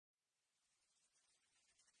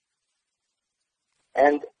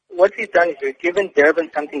And what we've done is we've given Durban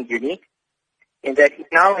something unique in that it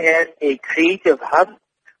now has a creative hub,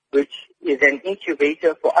 which is an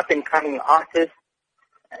incubator for up-and-coming artists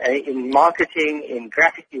in marketing, in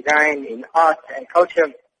graphic design, in arts and culture,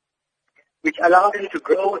 which allows them to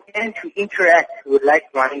grow and to interact with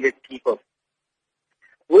like-minded people.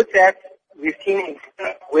 With that, we've seen an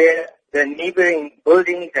instance where the neighboring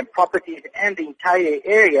buildings and properties and the entire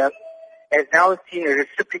area has now seen a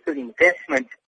reciprocal investment